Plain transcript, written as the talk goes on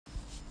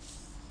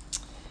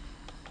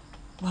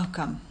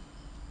Welcome.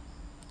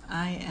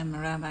 I am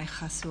Rabbi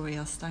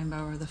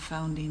Chasya, the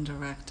founding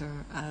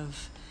director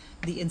of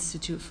the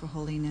Institute for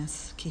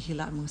Holiness,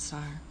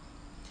 Mussar.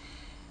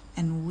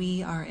 And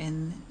we are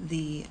in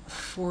the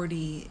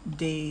 40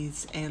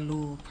 days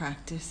Elul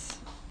practice.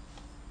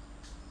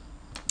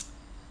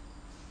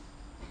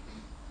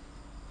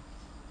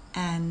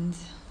 And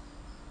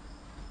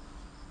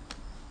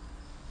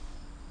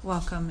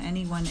welcome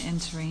anyone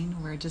entering.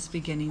 We're just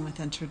beginning with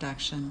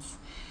introductions.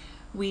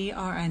 We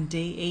are on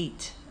day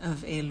 8 of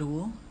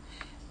Elul.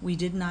 We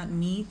did not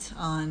meet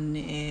on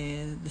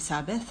the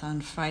Sabbath,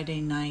 on Friday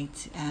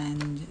night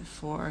and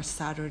for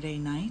Saturday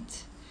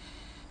night.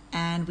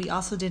 And we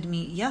also didn't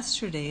meet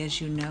yesterday, as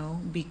you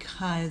know,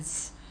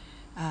 because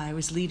I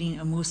was leading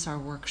a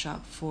Mussar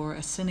workshop for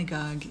a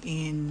synagogue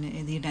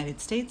in the United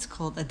States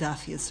called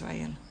Adaf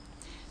Yisrael.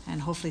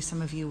 And hopefully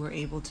some of you were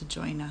able to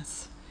join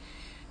us.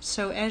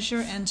 So as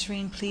you're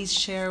entering, please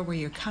share where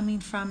you're coming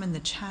from in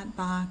the chat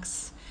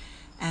box.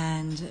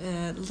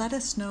 And let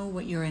us know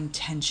what your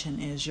intention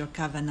is, your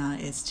kavanah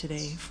is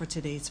today for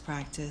today's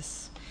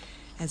practice.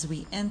 As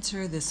we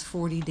enter this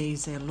 40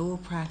 days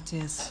Elul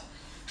practice,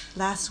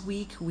 last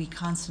week we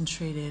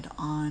concentrated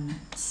on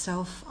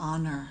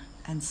self-honor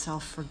and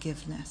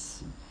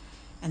self-forgiveness.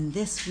 And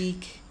this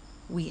week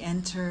we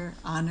enter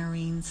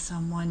honoring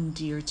someone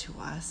dear to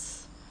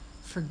us,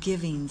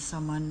 forgiving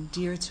someone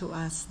dear to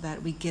us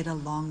that we get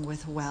along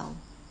with well.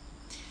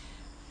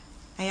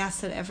 I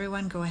ask that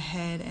everyone go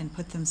ahead and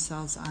put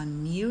themselves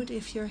on mute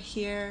if you're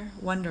here.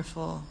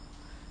 Wonderful.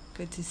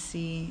 Good to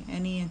see.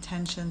 Any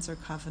intentions or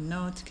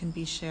kavanot can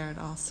be shared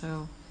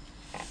also.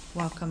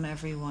 Welcome,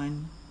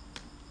 everyone.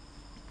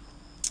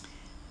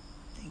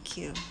 Thank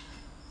you.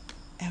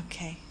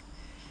 Okay.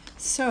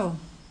 So,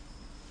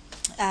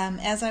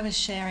 as I was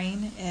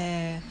sharing,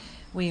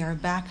 we are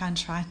back on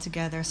track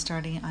together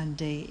starting on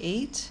day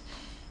 8.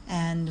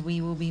 And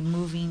we will be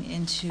moving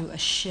into a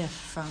shift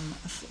from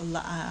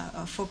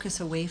a focus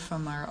away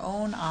from our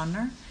own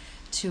honor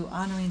to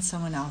honoring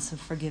someone else and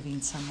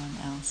forgiving someone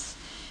else.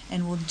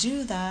 And we'll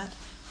do that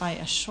by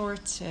a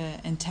short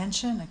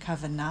intention, a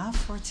kavanah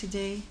for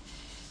today.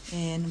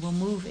 And we'll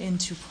move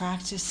into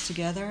practice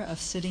together of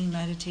sitting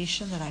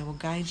meditation that I will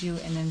guide you,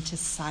 and into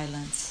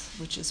silence,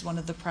 which is one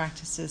of the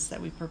practices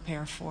that we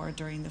prepare for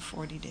during the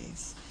 40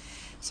 days.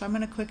 So I'm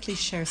going to quickly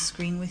share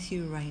screen with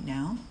you right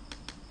now.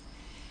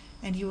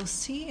 And you will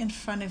see in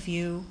front of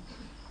you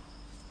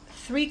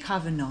 3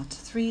 kavanot,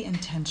 3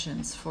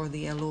 intentions for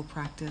the Elul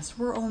practice.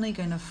 We're only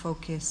going to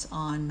focus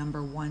on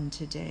number 1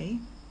 today.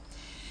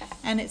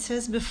 And it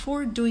says,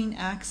 before doing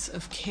acts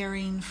of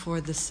caring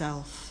for the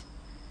self,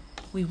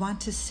 we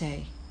want to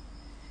say,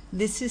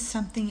 this is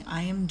something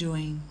I am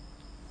doing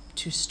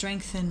to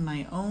strengthen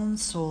my own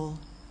soul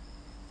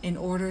in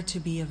order to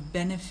be of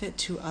benefit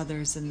to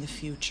others in the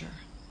future.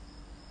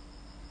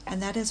 And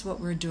that is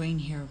what we're doing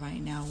here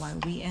right now, while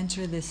we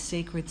enter this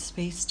sacred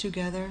space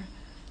together,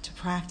 to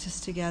practice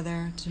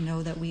together, to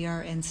know that we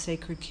are in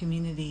sacred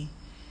community.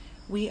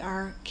 We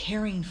are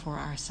caring for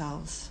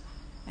ourselves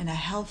in a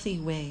healthy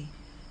way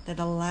that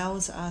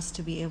allows us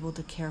to be able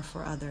to care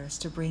for others,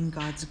 to bring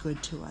God's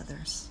good to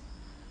others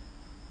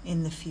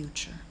in the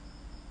future.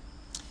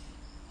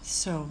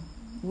 So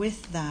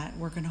with that,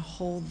 we're going to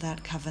hold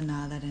that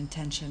kavanah, that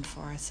intention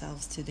for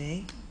ourselves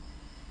today.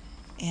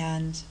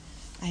 And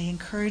I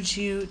encourage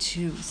you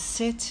to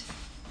sit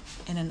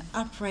in an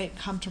upright,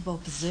 comfortable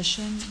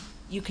position.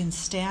 You can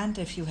stand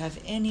if you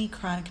have any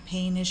chronic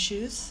pain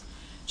issues.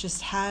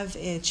 Just have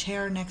a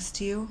chair next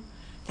to you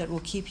that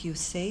will keep you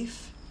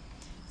safe.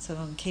 So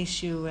in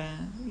case you,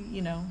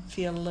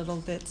 feel a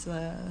little bit,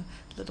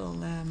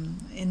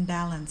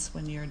 imbalance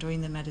when you're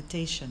doing the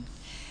meditation.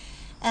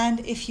 And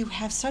if you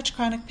have such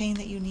chronic pain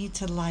that you need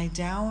to lie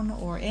down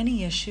or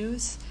any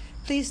issues,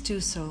 please do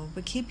so.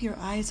 But keep your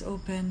eyes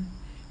open.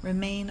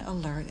 Remain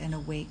alert and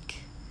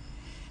awake.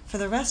 For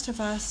the rest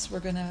of us, we're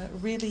going to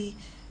really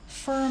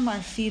firm our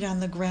feet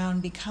on the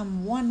ground,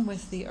 become one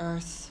with the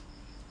earth.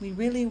 We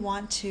really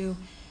want to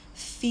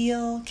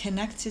feel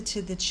connected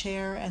to the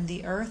chair and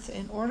the earth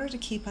in order to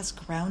keep us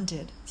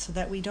grounded so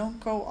that we don't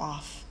go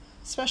off,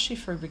 especially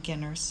for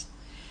beginners.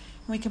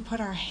 We can put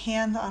our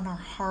hand on our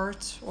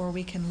heart, or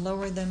we can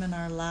lower them in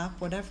our lap,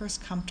 whatever's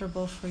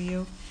comfortable for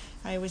you.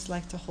 I always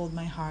like to hold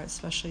my heart,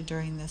 especially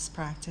during this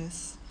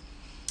practice.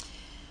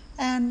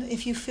 And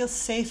if you feel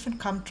safe and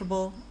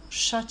comfortable,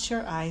 shut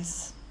your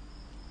eyes,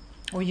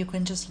 or you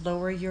can just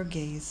lower your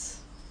gaze.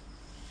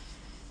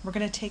 We're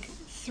going to take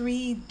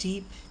 3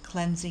 deep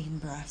cleansing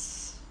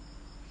breaths.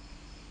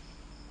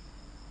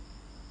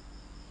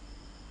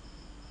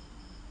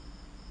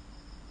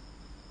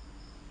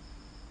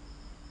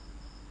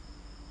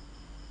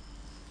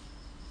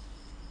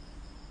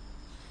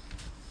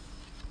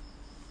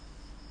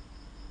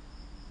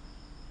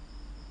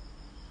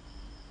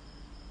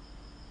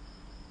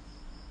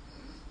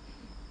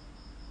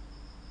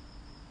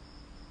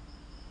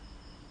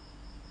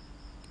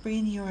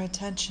 Bring your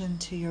attention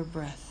to your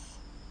breath.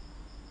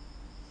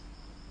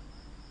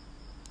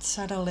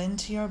 Settle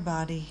into your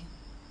body.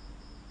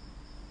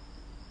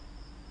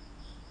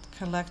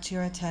 collect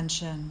your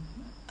attention,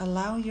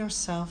 allow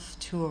yourself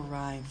to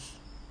arrive.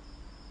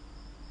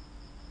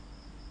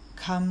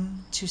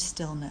 Come to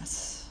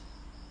stillness.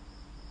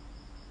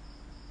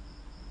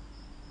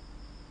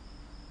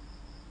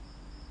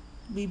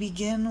 We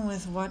begin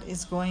with what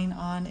is going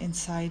on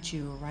inside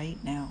you right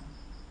now.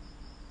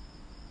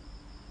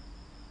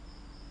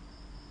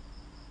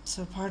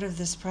 So part of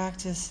this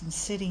practice in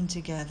sitting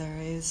together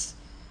is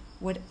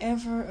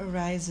whatever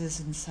arises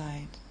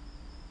inside,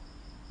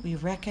 we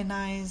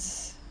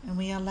recognize and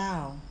we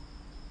allow.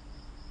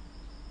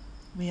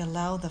 We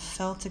allow the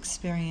felt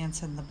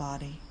experience in the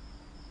body.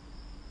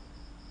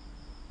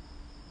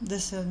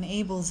 This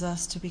enables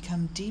us to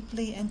become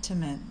deeply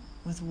intimate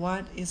with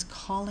what is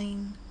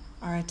calling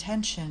our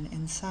attention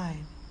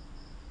inside.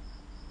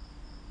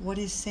 What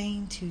is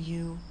saying to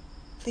you,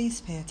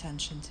 please pay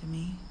attention to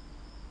me.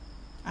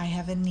 I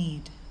have a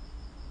need.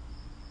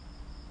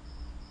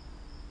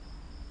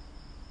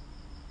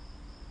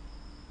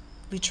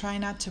 We try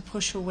not to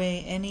push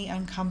away any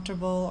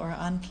uncomfortable or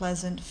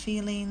unpleasant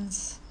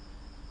feelings,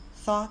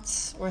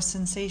 thoughts, or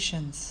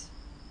sensations.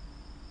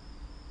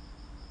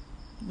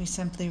 We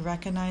simply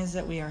recognize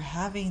that we are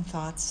having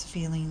thoughts,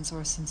 feelings,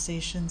 or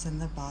sensations in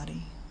the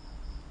body.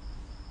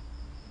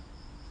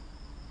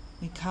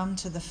 We come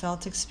to the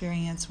felt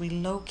experience, we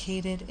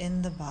locate it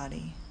in the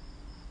body.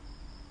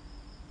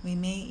 We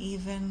may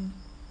even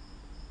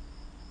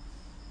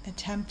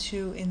attempt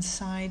to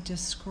inside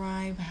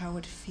describe how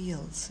it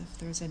feels, if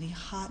there's any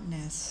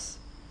hotness,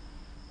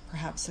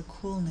 perhaps a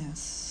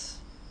coolness,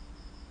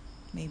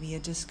 maybe a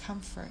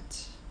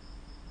discomfort,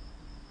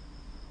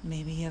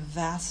 maybe a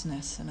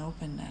vastness and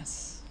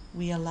openness.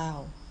 We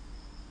allow.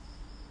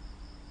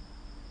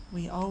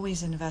 We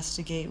always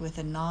investigate with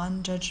a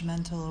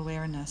non-judgmental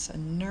awareness, a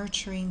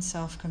nurturing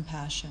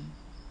self-compassion.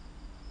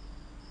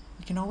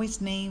 We can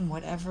always name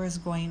whatever is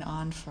going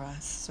on for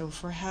us. So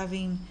if we're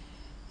having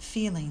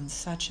feelings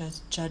such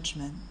as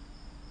judgment,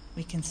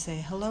 we can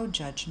say, hello,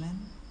 judgment.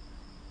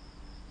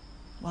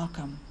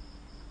 Welcome.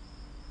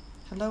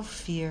 Hello,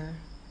 fear.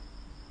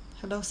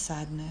 Hello,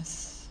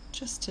 sadness.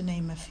 Just to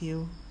name a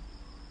few.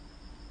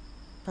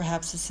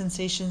 Perhaps the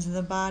sensations in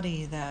the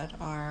body that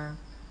are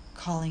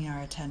calling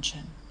our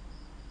attention.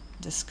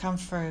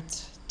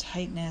 Discomfort,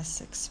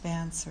 tightness,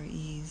 expanse, or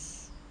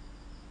ease.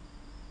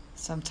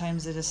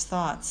 Sometimes it is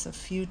thoughts of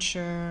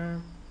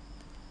future.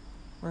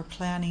 We're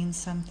planning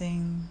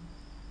something.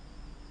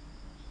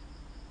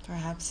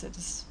 Perhaps it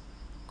is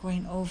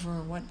going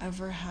over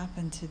whatever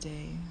happened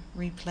today,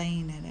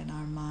 replaying it in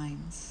our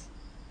minds.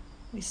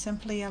 We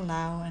simply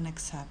allow and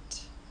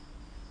accept.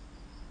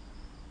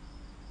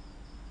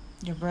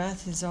 Your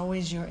breath is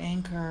always your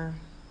anchor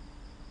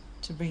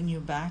to bring you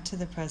back to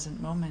the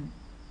present moment.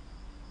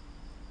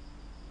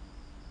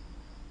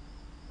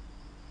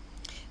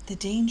 The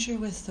danger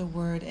with the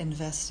word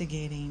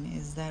investigating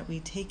is that we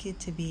take it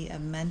to be a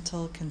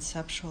mental,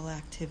 conceptual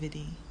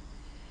activity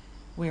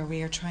where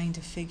we are trying to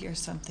figure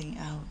something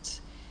out.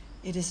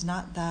 It is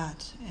not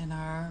that in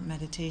our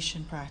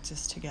meditation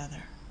practice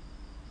together.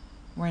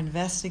 We're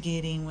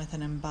investigating with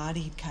an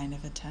embodied kind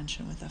of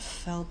attention, with a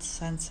felt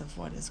sense of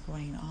what is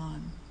going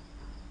on.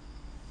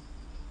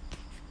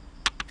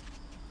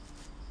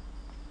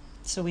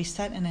 So we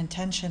set an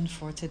intention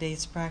for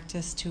today's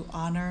practice to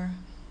honor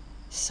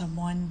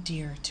someone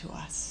dear to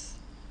us,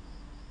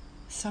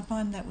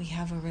 someone that we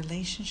have a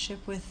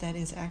relationship with that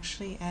is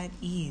actually at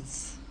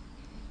ease.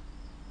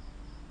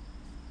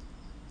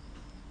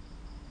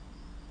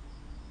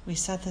 We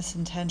set this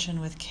intention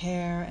with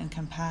care and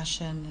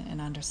compassion and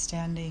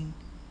understanding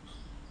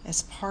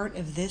as part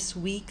of this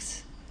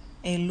week's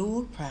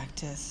Elul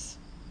practice,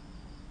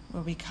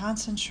 where we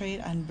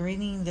concentrate on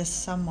bringing this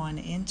someone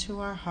into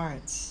our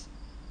hearts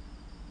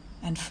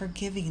and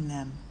forgiving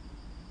them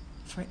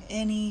for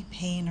any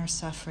pain or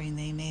suffering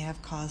they may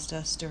have caused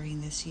us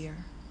during this year.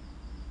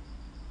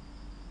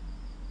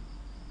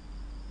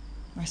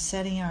 We're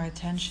setting our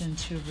attention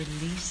to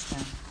release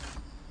them,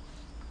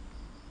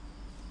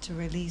 to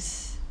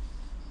release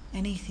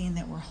anything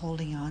that we're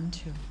holding on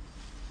to.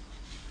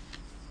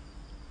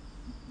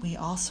 We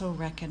also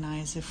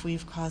recognize if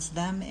we've caused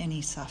them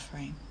any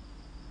suffering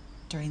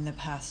during the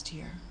past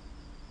year.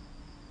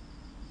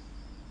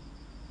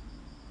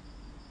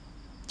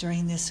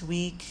 During this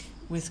week,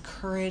 with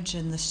courage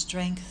and the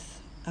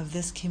strength of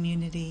this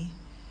community,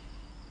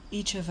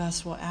 each of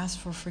us will ask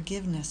for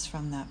forgiveness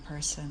from that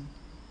person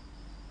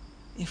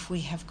if we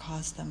have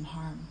caused them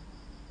harm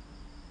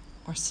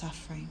or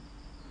suffering.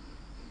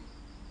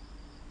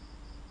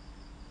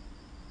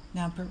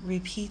 Now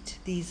repeat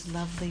these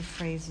lovely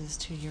phrases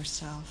to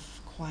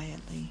yourself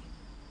quietly,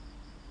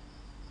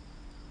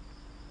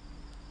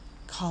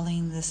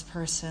 calling this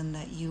person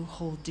that you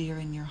hold dear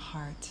in your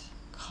heart,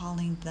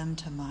 calling them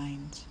to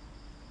mind.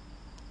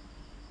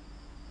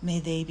 May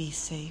they be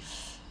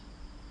safe.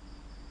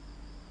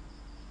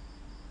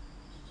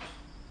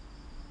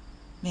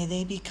 May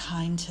they be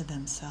kind to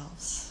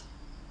themselves.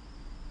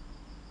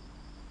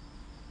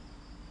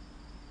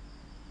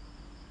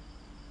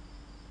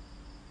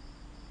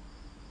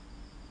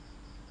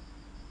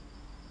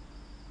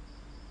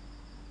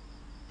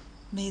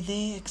 May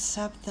they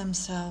accept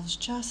themselves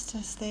just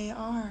as they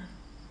are.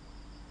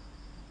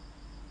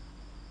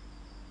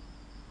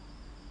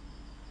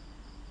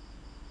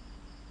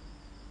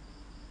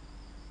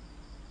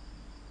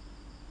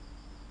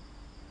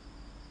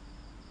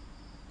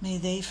 May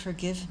they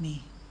forgive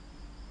me.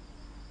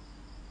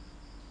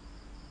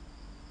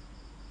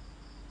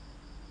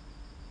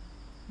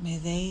 May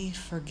they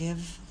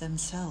forgive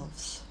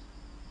themselves.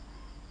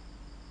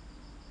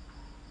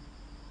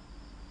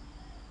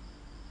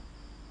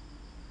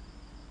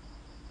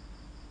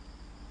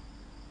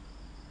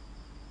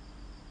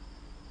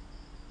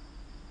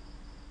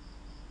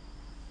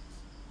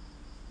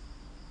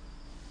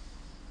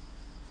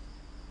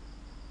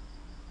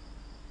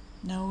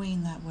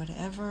 Knowing that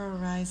whatever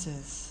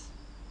arises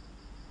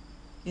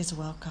is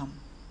welcome,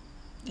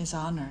 is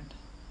honored.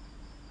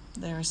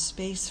 There is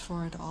space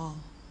for it all.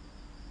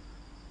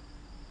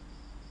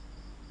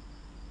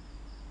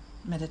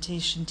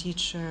 Meditation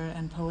teacher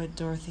and poet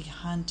Dorothy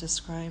Hunt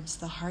describes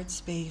the heart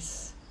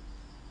space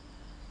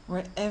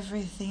where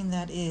everything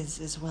that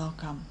is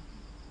welcome.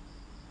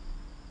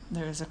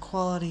 There is a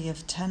quality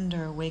of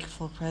tender,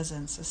 wakeful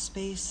presence, a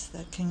space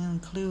that can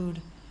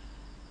include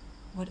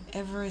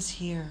whatever is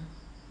here,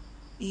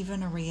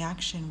 even a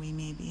reaction we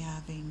may be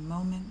having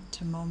moment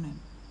to moment.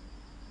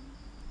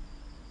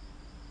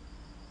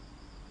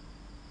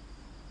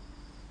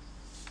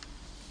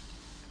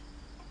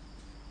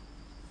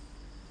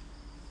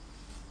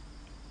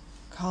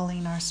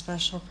 Calling our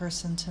special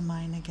person to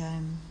mind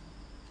again.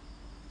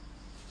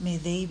 May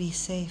they be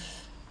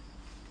safe.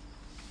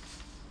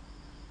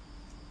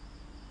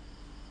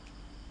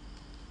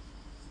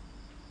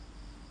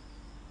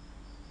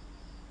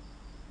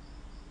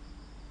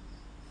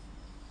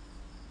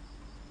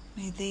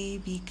 May they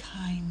be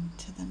kind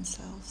to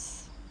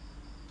themselves.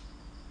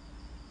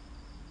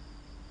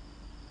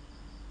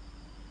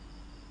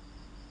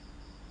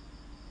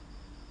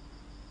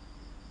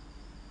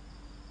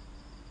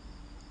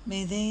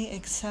 May they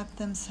accept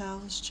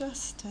themselves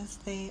just as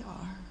they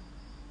are.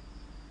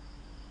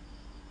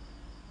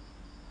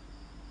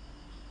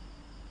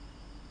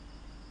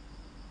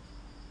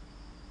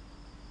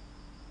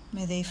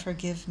 May they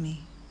forgive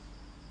me.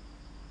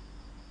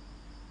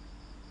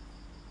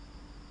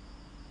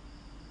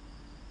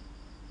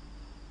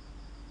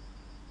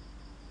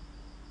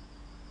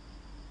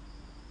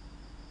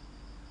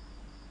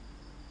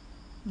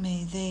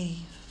 May they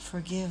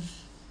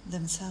forgive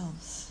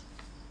themselves.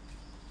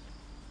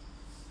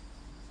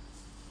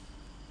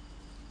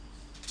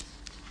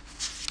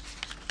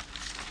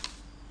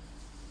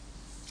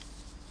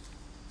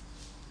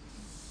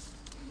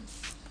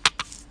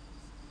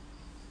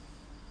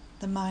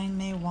 The mind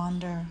may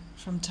wander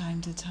from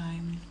time to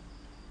time.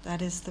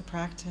 That is the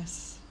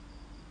practice.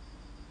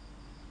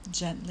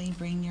 Gently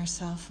bring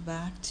yourself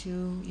back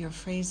to your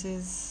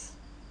phrases,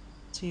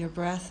 to your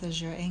breath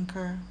as your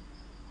anchor.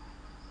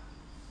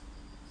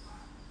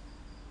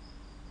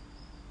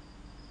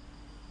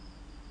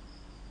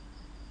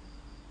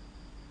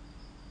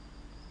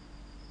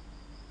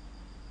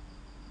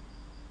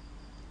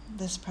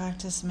 This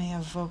practice may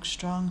evoke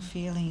strong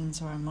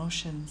feelings or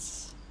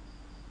emotions.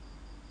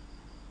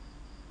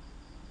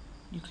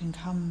 You can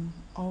come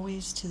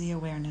always to the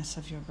awareness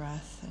of your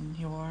breath and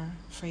your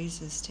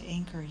phrases to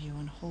anchor you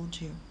and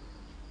hold you.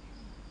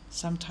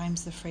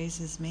 Sometimes the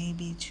phrases may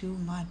be too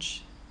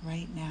much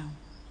right now.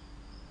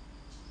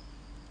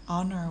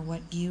 Honor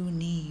what you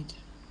need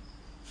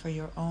for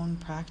your own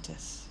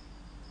practice.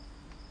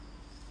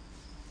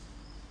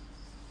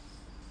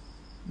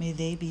 May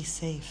they be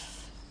safe.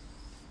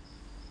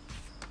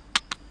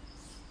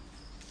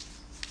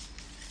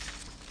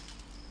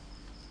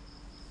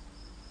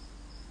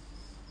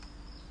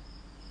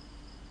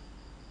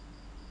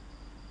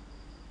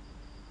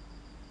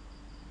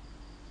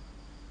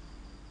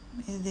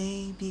 May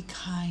they be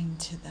kind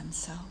to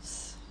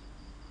themselves.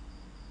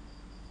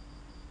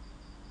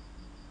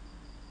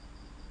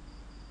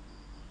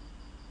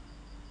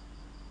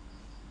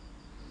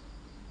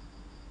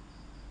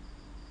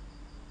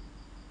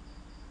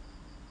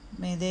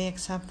 May they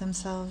accept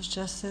themselves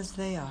just as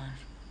they are.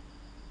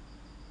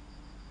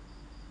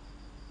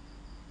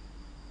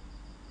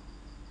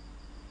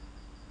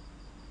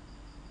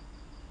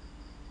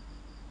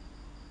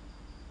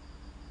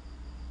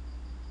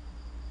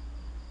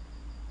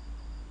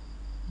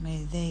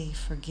 May they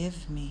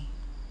forgive me.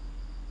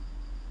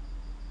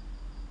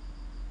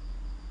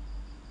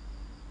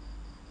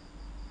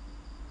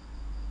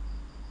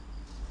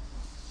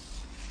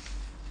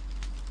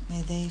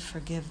 May they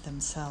forgive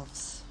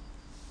themselves.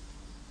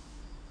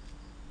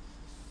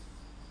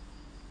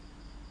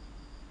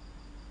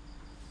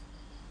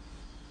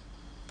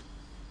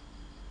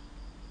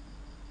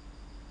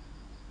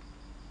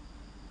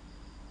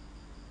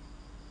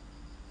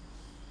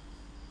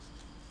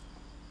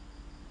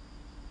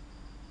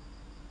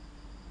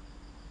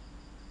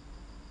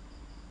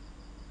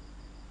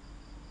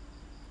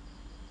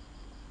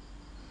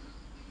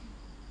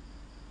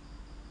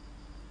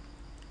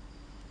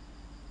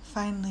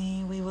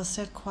 Finally, we will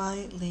sit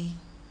quietly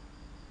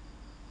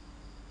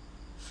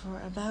for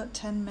about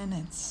 10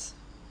 minutes,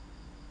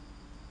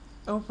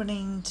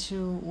 opening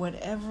to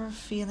whatever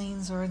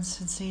feelings or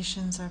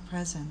sensations are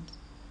present.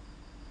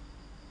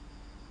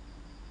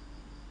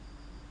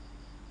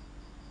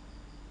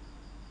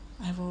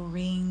 I will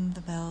ring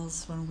the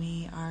bells when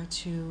we are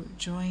to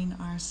join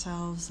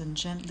ourselves and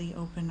gently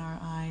open our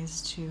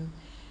eyes to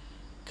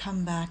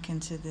come back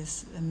into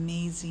this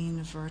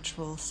amazing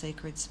virtual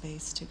sacred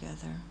space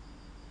together.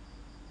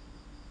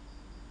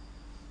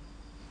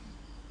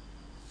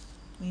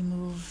 We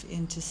move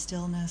into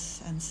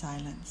stillness and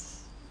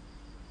silence.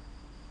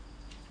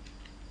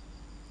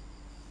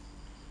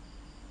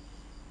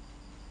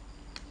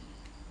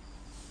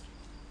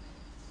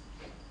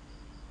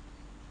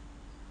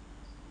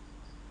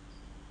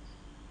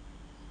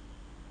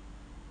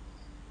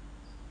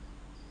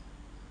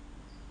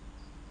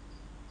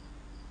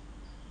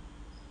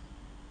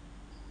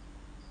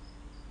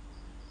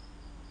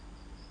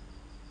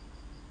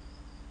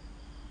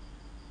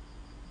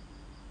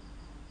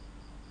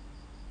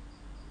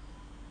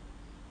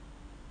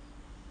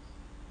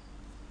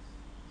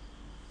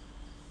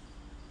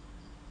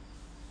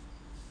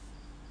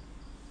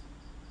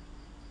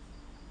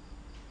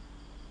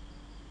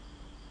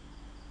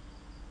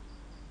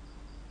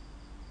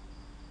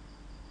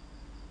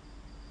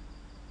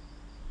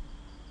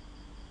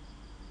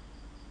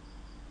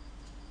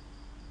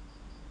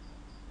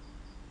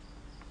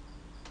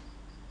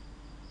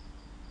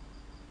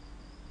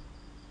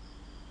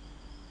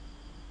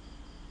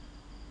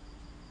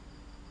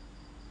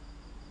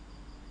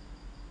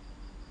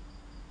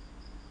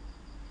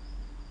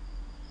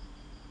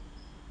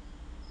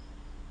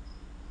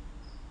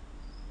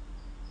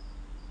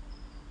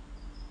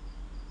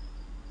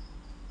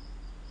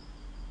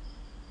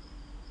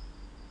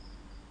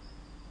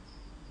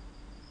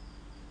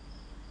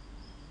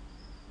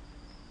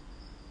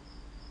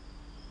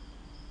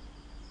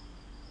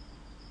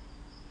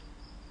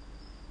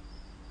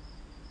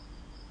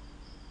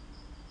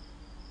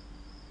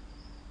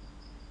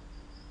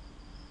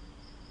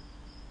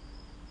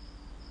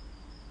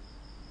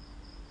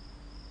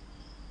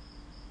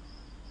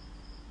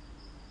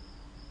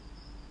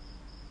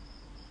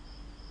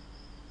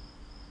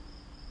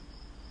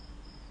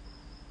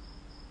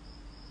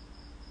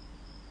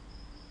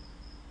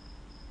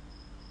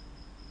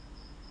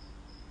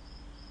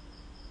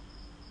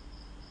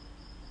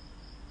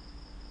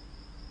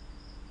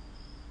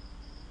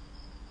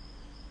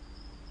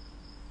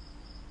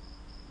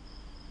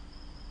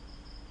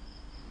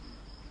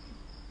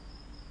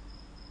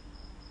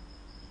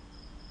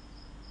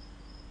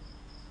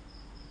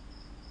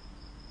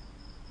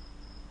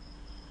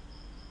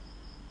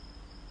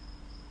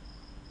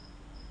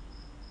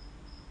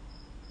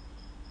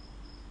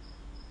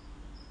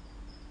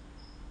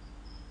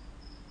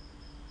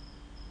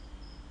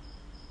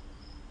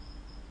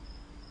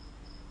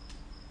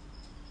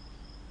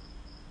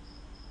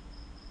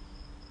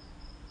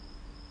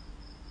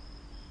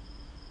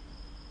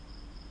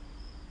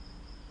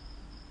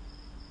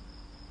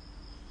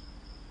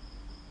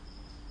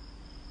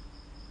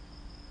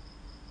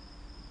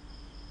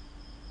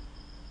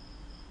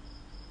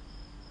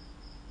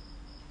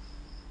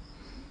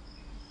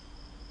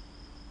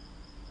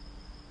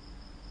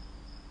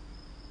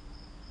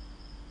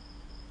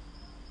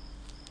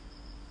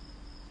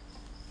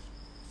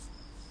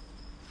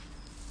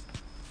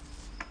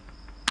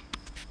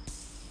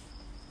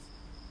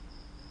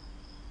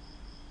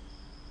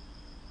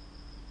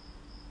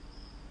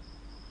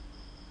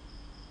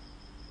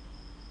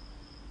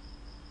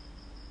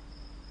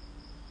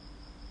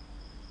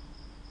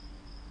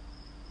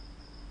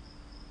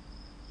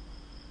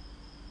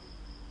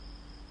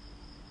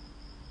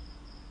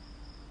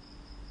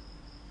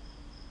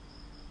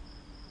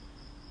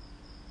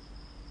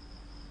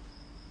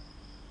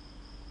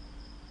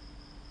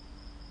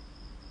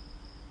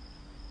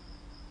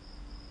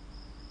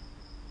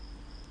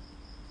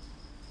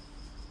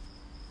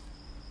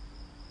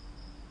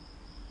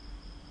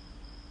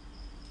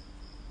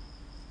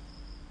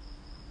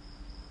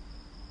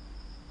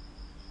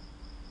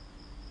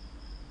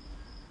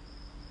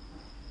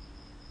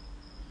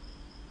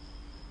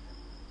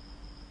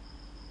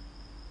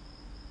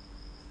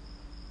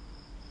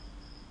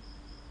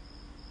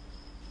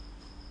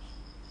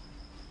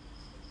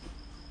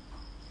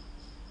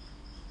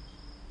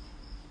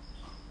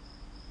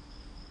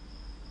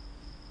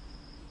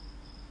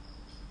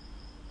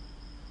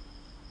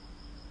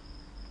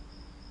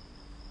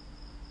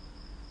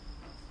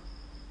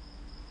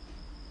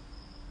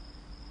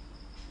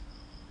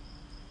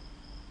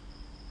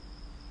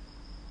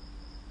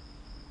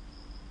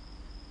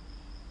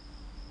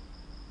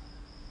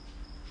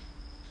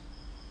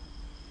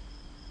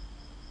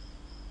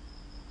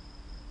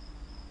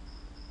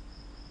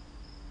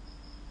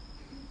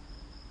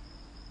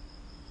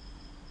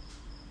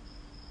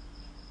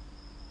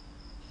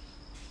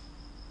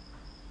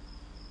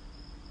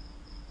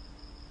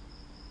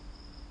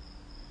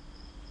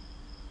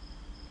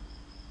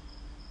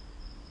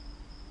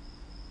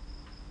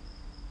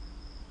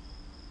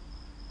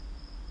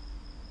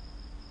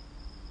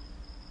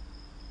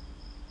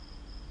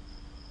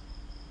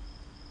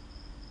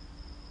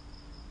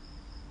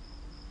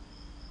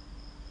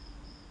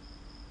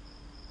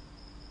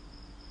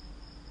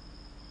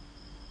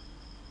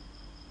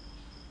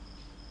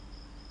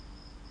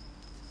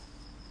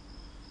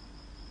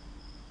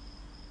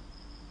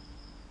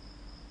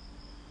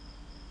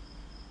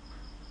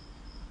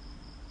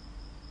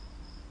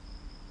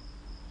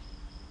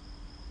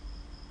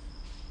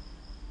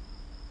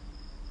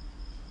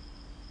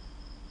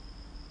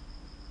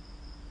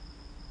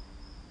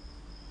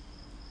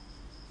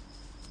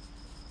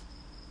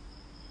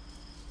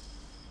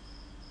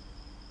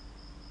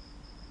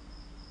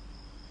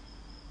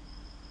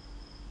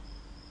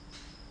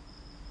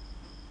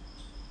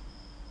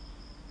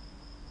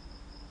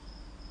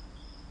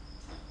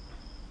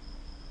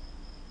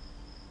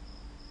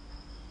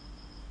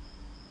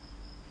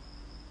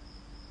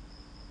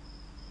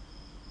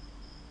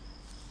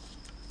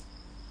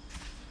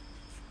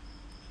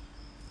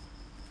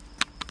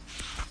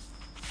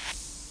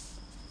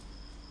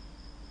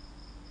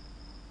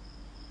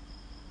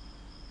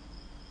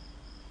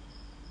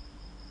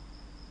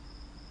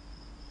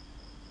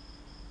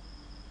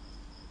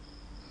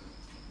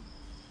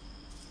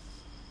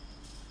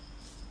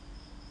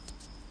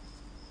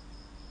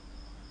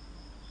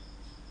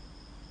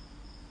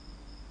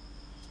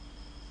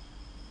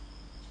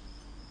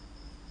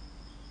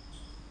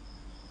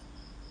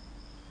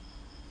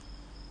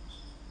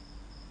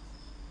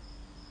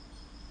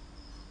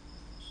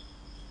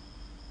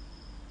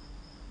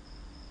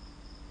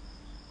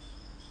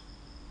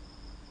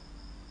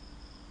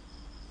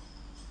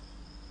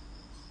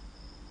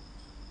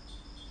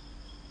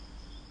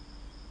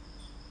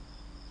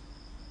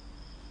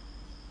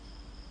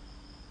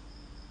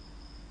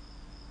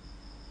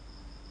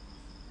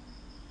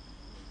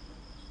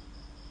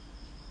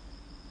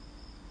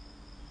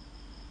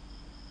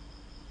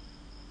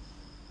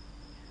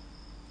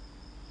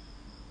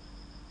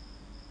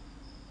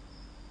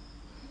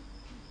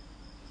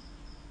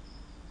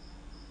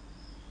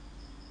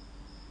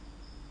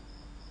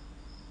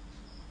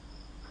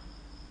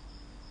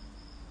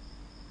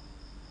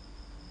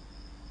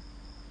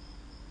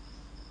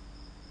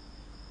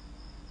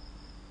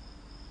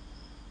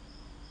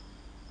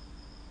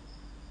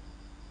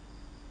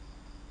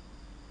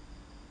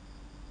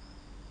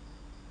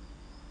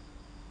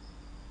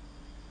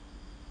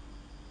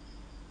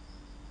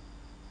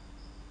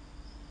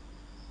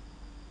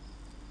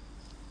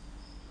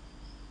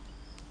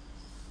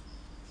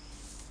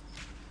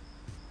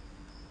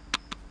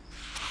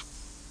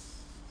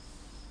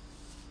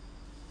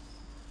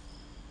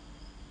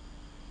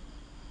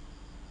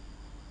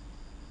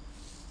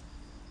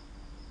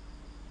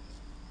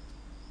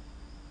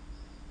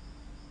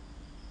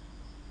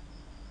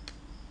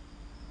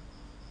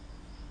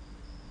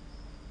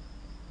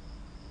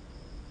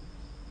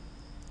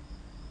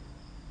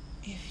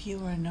 If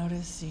you are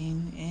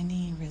noticing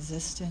any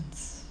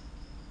resistance,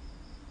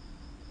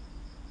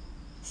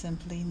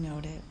 simply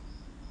note it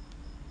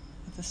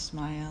with a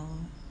smile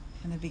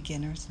and a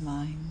beginner's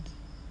mind.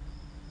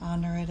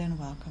 Honor it and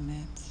welcome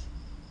it.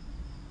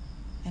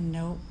 And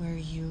note where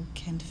you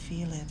can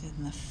feel it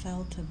in the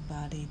felt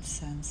embodied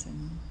sense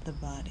in the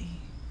body.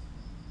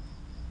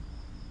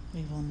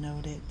 We will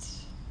note it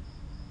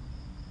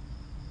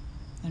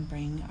and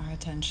bring our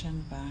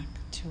attention back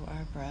to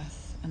our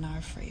breath and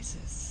our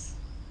phrases.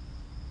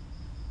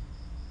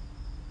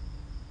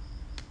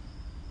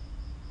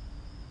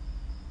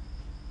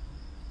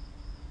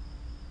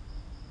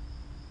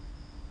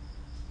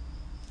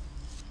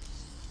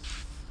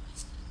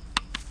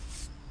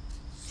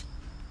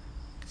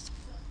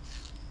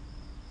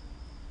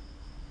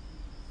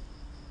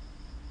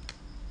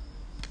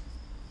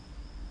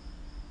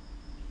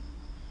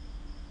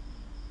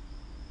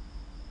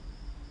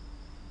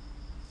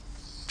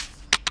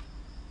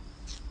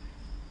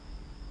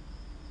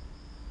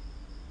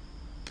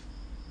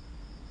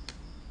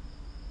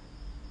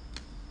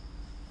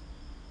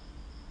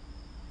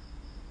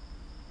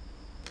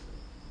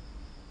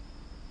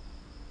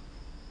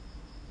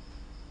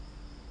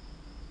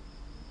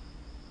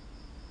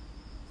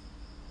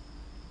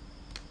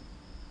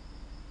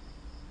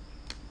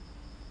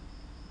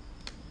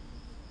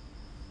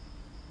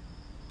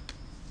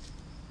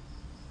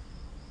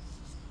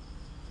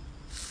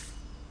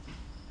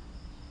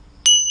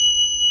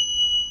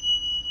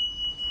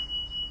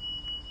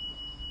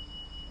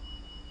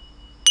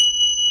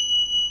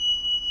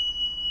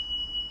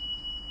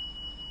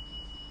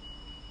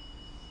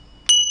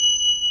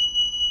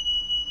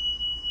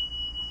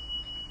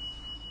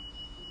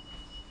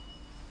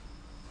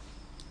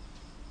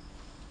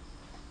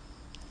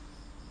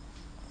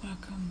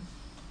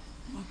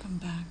 Welcome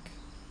back.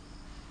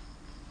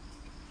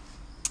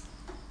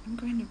 I'm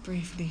going to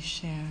briefly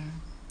share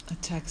a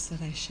text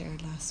that I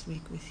shared last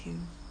week with you,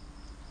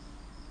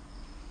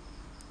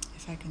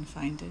 if I can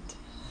find it.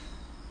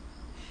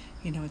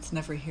 You know, it's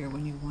never here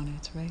when you want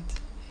it, right?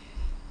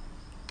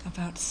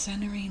 About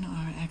centering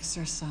our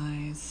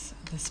exercise,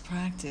 this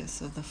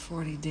practice of the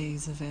 40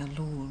 days of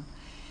Elul,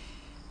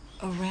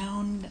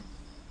 around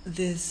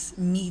this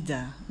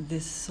midah,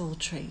 this soul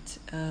trait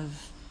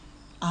of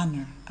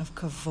honor, of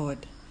kavod,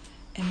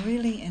 and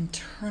really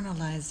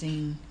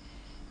internalizing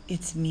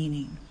its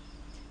meaning.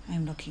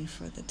 I'm looking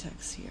for the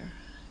text here.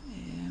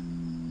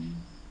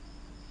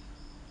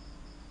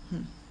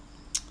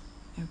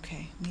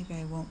 Okay, maybe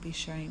I won't be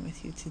sharing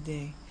with you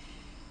today.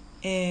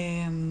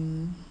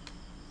 One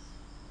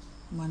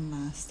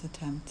last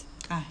attempt.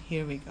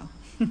 Here we go.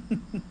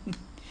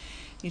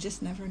 You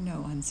just never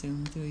know on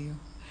Zoom, do you?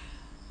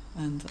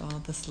 And all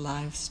this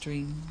live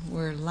stream.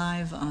 We're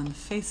live on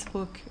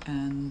Facebook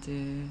and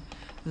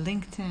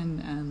LinkedIn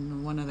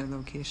and one other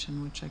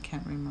location, which I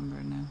can't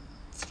remember now.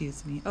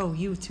 Excuse me. Oh,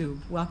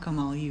 YouTube. Welcome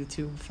all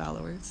YouTube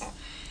followers.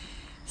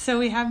 So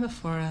we have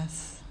before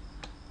us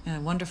a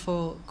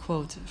wonderful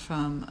quote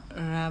from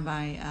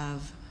Rabbi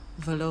of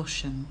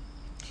Voloshin,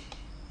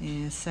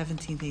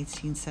 17th,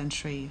 18th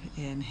century,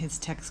 in his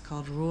text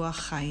called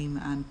Ruach Chaim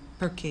and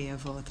Pirkei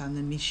Avot on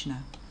the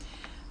Mishnah.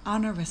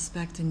 Honor,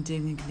 respect, and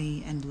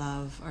dignity and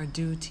love are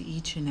due to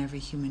each and every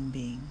human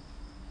being,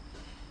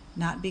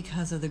 not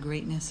because of the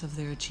greatness of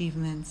their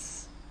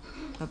achievements,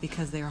 but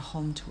because they are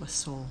home to a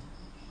soul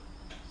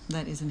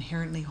that is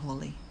inherently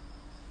holy.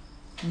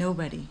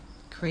 Nobody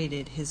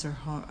created his or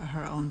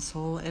her own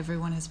soul.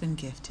 Everyone has been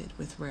gifted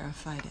with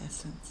rarefied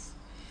essence.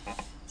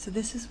 So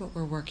this is what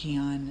we're working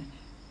on,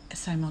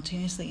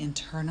 simultaneously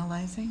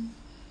internalizing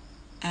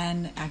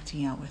and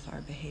acting out with our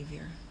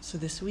behavior. So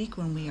this week,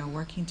 when we are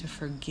working to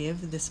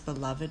forgive this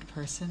beloved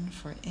person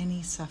for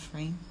any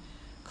suffering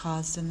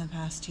caused in the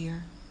past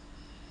year,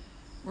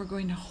 we're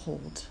going to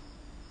hold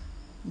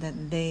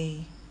that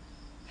they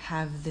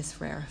have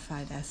this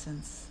rarefied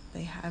essence.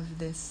 They have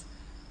this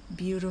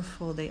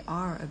beautiful, they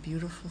are a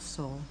beautiful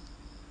soul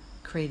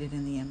created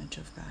in the image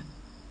of God.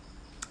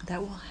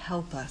 That will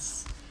help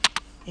us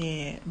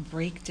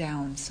break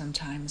down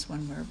sometimes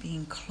when we're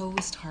being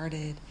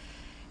closed-hearted,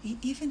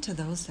 even to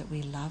those that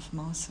we love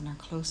most and are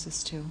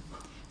closest to.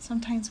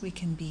 Sometimes we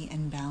can be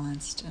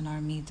imbalanced in our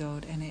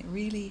midot, and it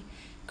really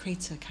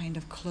creates a kind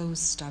of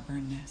closed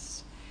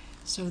stubbornness.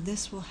 So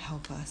this will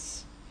help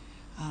us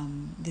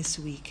this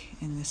week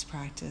in this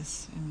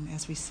practice, and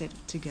as we sit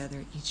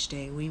together each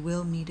day. We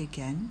will meet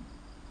again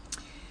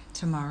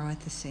tomorrow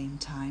at the same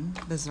time,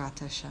 B'ezrat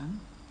Hashem.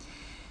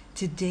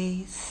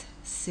 Today's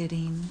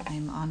sitting,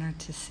 I'm honored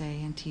to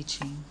say, and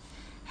teaching,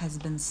 has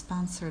been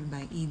sponsored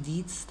by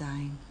Edith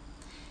Stein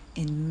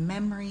in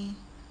memory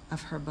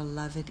of her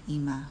beloved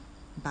Ima,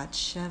 Bat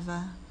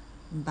Sheva,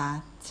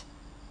 Bat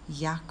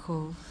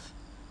Yaakov,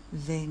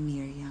 Ve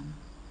Miriam.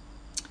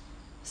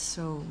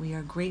 So we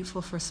are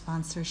grateful for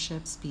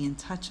sponsorships. Be in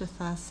touch with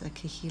us at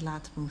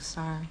Kehilat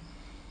Mussar.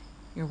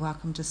 You're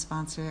welcome to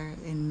sponsor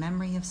in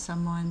memory of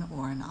someone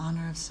or in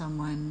honor of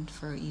someone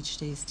for each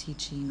day's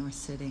teaching or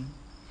sitting.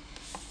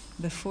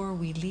 before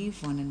we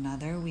leave one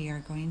another, we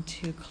are going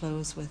to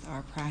close with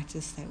our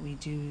practice that we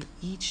do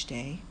each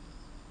day,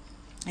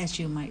 as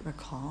you might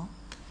recall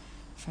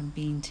from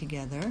being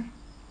together,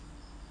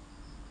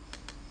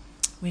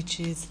 which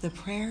is the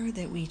prayer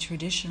that we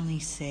traditionally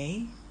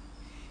say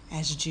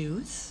as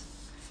Jews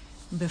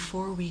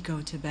before we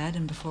go to bed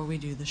and before we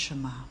do the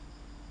Shema.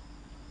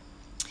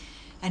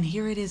 And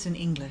here it is in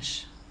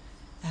English.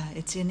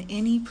 It's in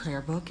any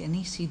prayer book,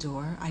 any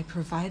Siddur. I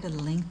provide a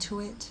link to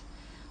it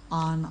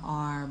on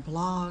our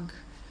blog,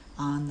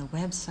 on the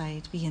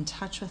website. Be in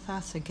touch with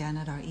us again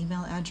at our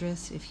email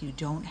address. If you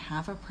don't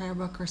have a prayer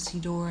book or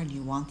Siddur and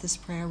you want this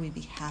prayer, we'd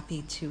be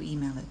happy to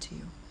email it to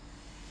you.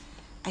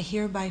 I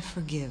hereby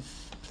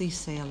forgive, please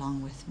say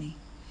along with me,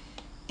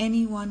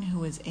 anyone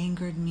who has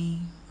angered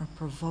me or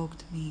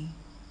provoked me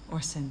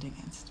or sinned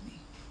against me,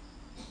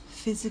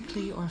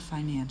 physically or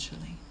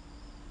financially,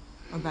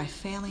 or by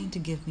failing to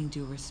give me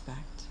due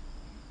respect,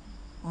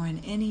 or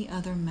in any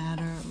other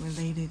matter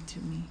related to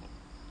me,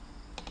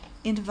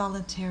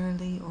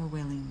 involuntarily or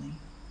willingly,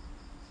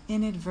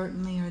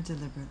 inadvertently or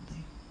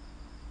deliberately,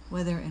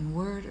 whether in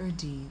word or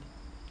deed,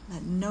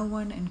 let no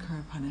one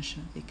incur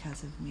punishment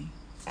because of me.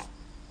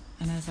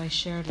 And as I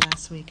shared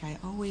last week, I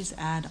always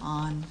add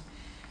on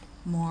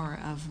more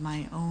of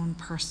my own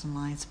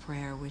personalized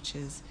prayer, which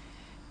is,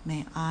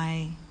 may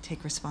I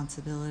take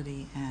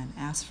responsibility and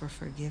ask for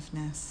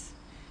forgiveness.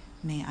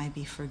 May I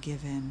be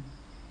forgiven.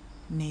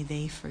 May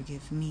they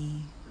forgive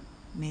me.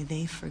 May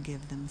they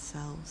forgive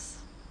themselves.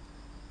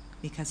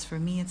 Because for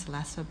me, it's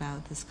less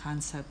about this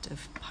concept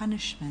of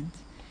punishment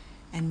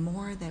and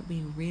more that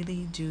we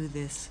really do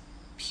this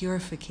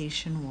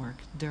purification work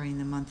during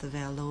the month of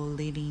Elul,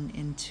 leading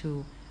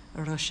into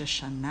Rosh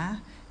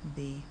Hashanah,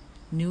 the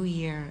New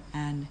Year,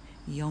 and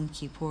Yom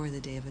Kippur, the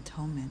Day of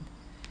Atonement,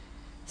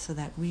 so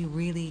that we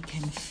really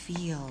can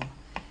feel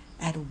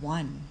at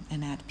one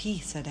and at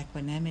peace, at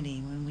equanimity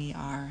when we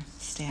are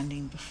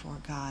standing before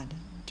God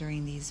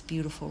during these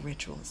beautiful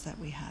rituals that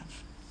we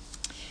have.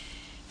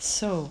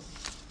 So,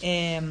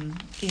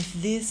 if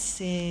this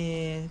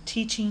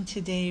teaching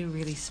today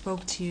really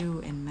spoke to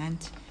you and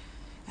meant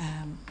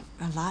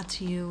a lot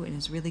to you and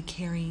is really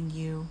carrying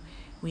you,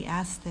 we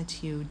ask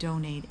that you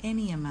donate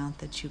any amount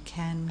that you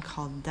can,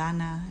 called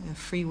Dana, a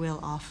free will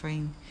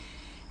offering.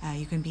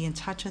 You can be in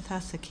touch with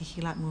us at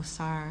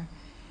Mussar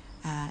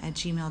at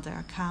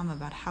gmail.com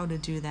about how to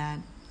do that.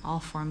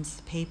 All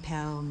forms,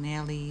 PayPal,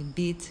 Nelly,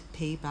 Bit,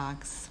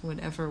 Paybox,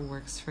 whatever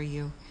works for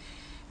you.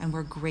 And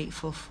we're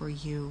grateful for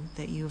you,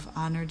 that you've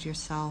honored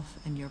yourself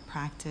and your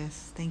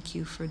practice. Thank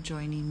you for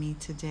joining me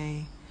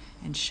today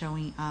and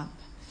showing up.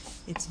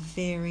 It's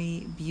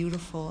very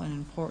beautiful and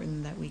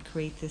important that we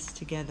create this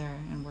together,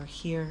 and we're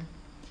here.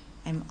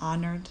 I'm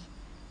honored.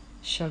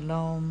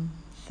 Shalom.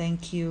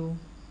 Thank you.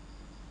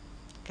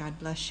 God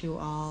bless you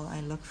all. I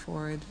look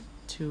forward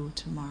to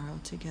tomorrow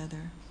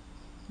together.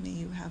 May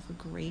you have a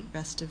great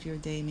rest of your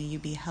day. May you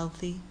be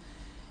healthy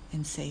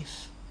and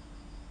safe.